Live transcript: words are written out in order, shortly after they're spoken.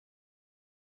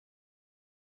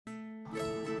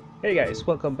Hey guys,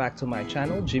 welcome back to my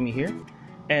channel. Jimmy here,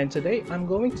 and today I'm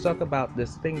going to talk about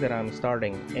this thing that I'm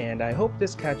starting, and I hope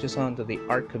this catches on to the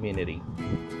art community.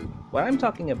 What I'm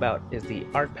talking about is the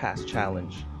Art Pass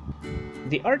Challenge.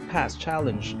 The Art Pass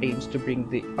Challenge aims to bring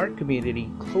the art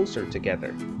community closer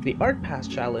together. The Art Pass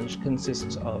Challenge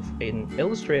consists of an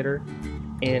illustrator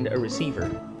and a receiver.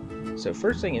 So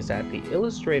first thing is that the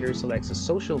illustrator selects a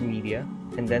social media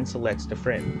and then selects the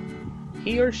friend.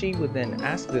 He or she would then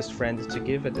ask this friend to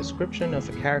give a description of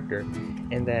a character,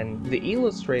 and then the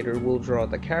illustrator will draw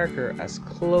the character as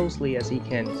closely as he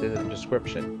can to the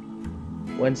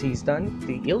description. Once he's done,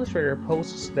 the illustrator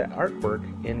posts the artwork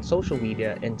in social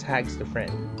media and tags the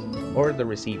friend, or the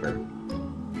receiver.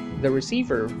 The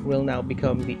receiver will now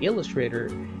become the illustrator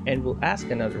and will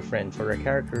ask another friend for a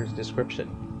character's description,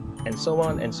 and so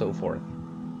on and so forth.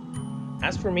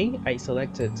 As for me, I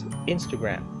selected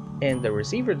Instagram, and the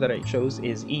receiver that I chose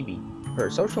is Evie. Her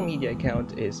social media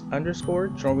account is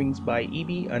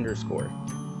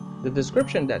 _drawings_by_EB_. The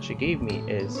description that she gave me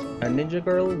is a ninja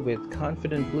girl with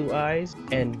confident blue eyes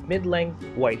and mid-length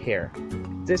white hair.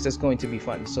 This is going to be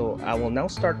fun, so I will now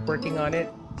start working on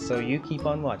it, so you keep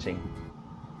on watching.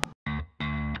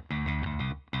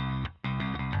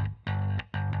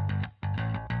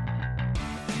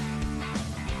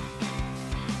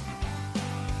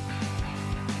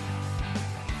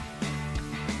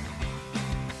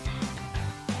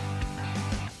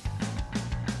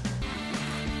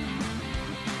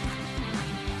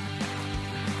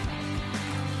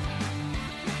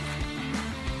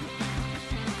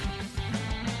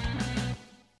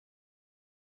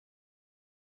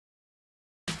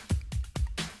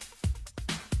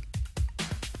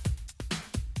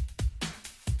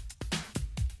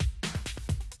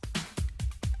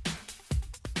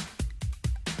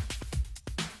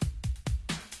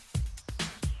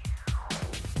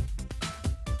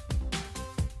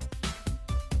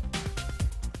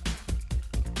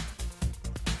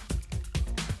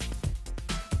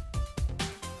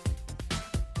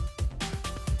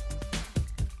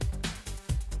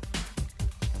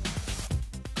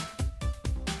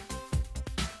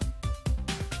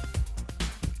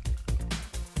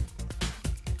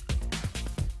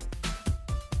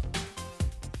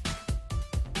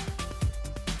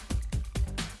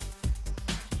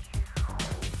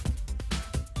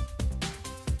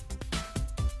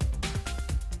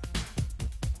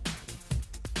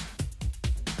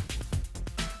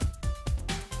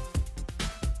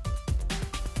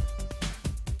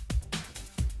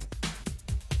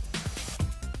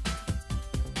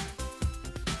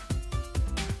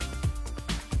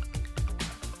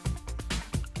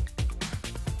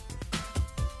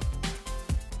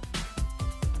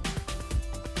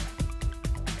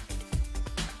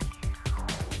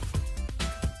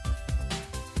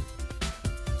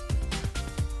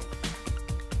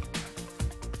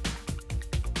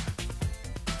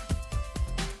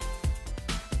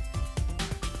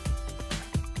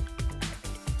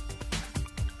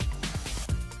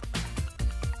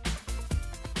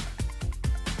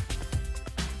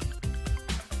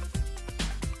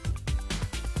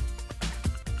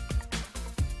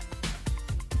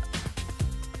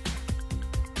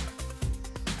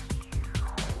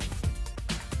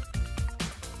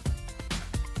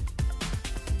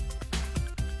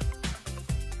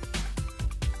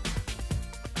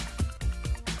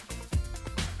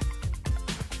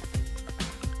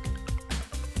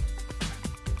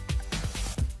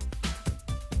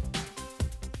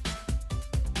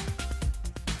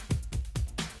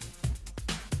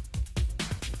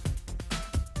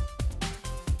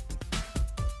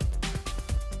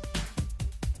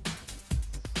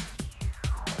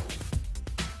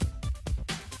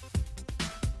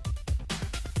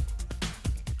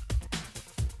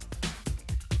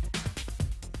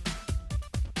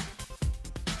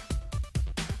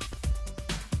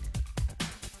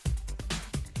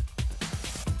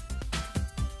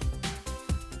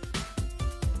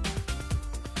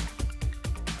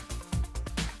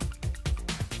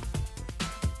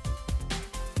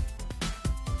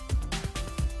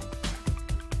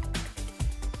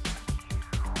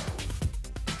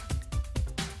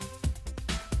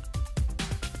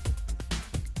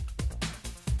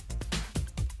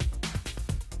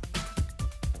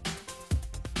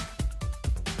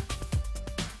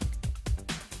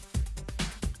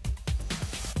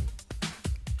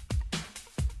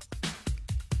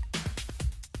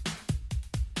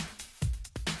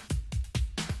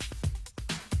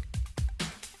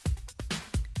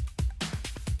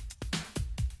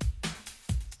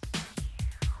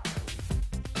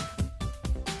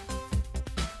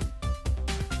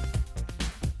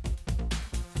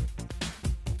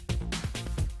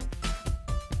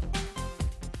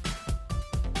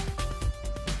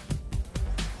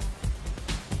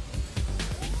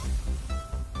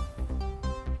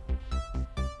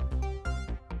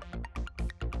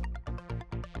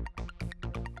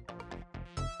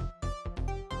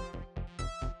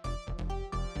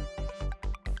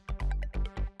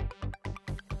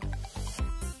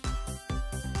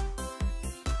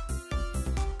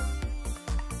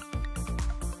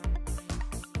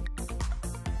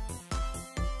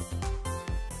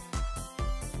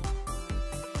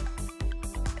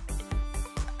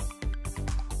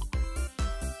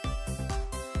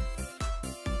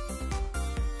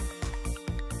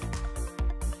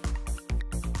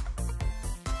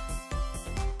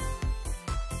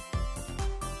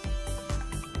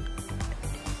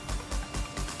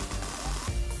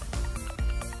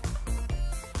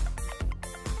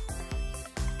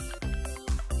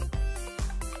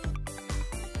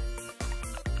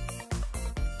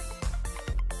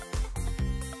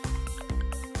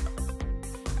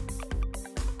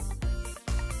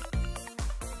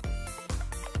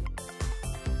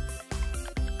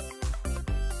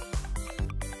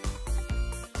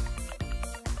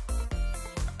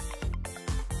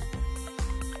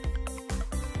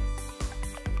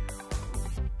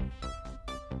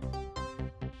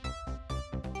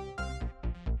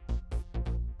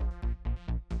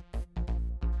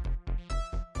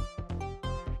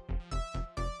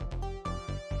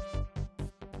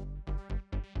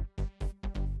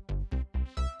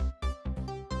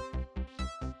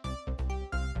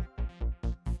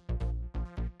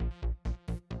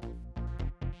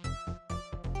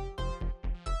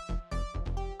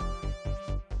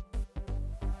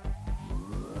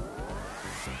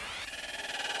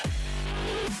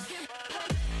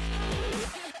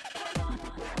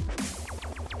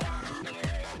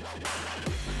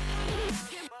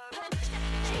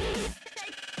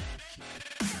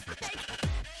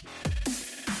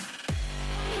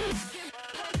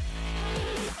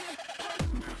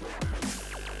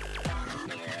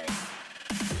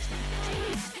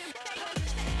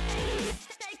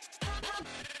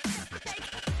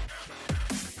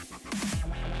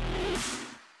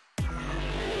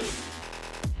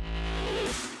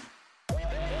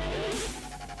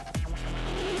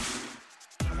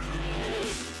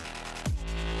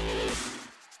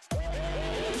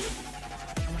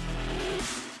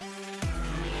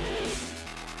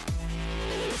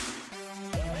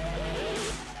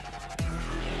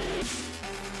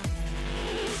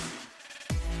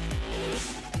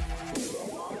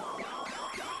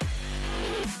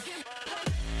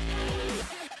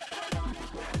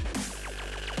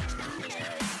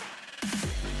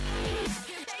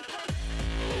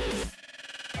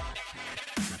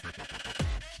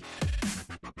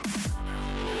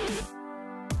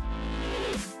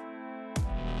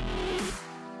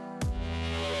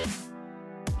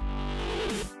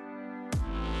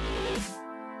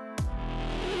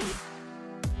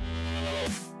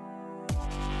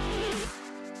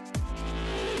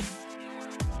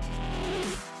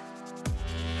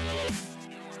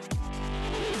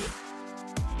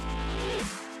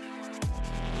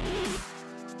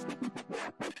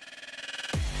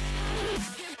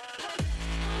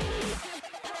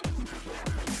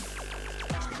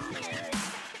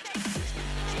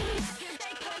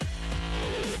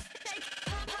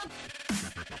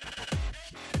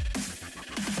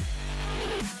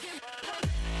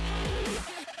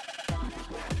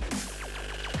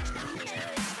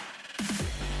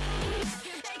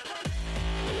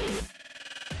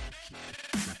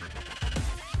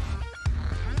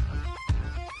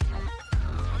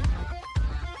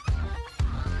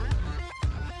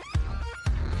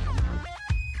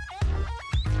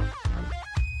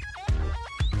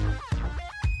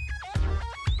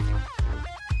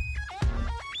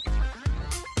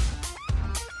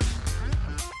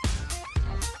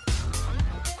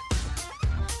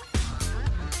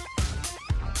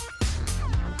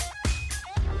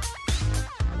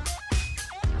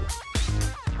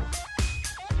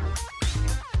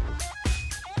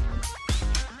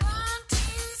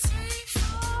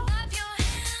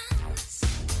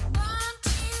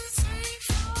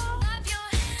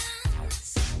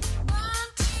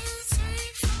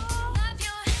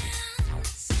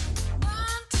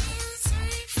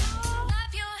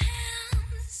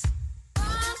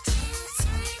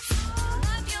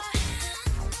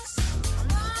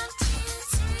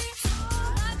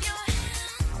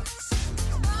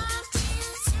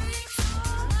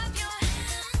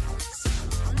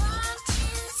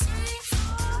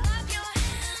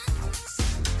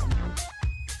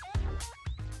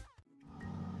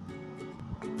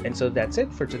 And so that's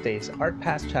it for today's Art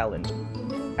Pass Challenge.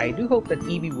 I do hope that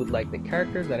Evie would like the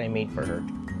character that I made for her.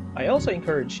 I also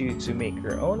encourage you to make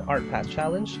your own Art Pass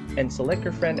Challenge and select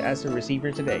your friend as the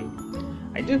receiver today.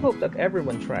 I do hope that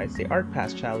everyone tries the Art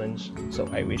Pass Challenge, so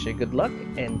I wish you good luck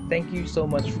and thank you so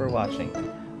much for watching.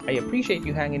 I appreciate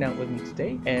you hanging out with me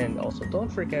today, and also don't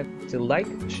forget to like,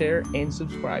 share, and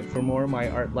subscribe for more of my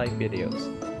art life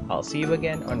videos. I'll see you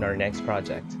again on our next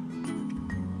project.